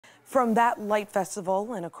From that light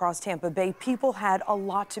festival and across Tampa Bay, people had a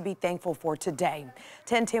lot to be thankful for today.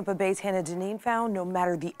 10 Tampa Bay's Hannah Deneen found no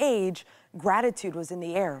matter the age, gratitude was in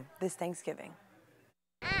the air this Thanksgiving.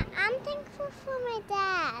 I'm thankful for my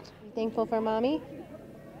dad. You thankful for Mommy?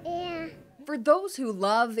 Yeah. For those who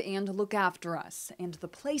love and look after us and the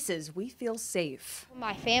places we feel safe.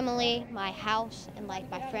 My family, my house, and like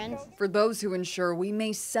my friends. For those who ensure we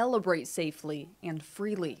may celebrate safely and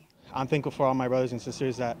freely. I'm thankful for all my brothers and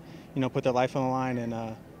sisters that, put their life on the line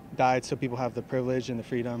and died so people have the privilege and the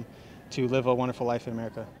freedom to live a wonderful life in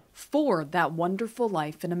America. For that wonderful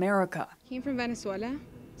life in America. Came from Venezuela,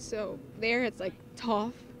 so there it's like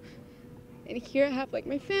tough. And here I have like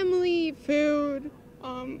my family, food,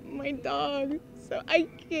 my dog, so I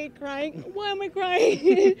can't cry. Why am I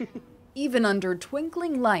crying? Even under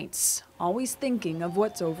twinkling lights, always thinking of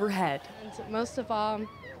what's overhead. And most of all,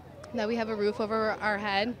 that we have a roof over our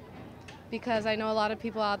head, because I know a lot of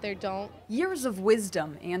people out there don't. Years of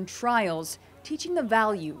wisdom and trials teaching the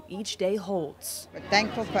value each day holds. We're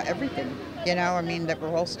thankful for everything, that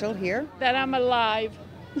we're all still here. That I'm alive,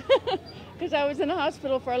 because I was in the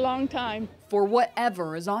hospital for a long time. For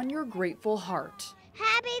whatever is on your grateful heart.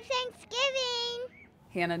 Happy Thanksgiving!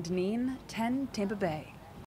 Hannah Deneen, 10 Tampa Bay.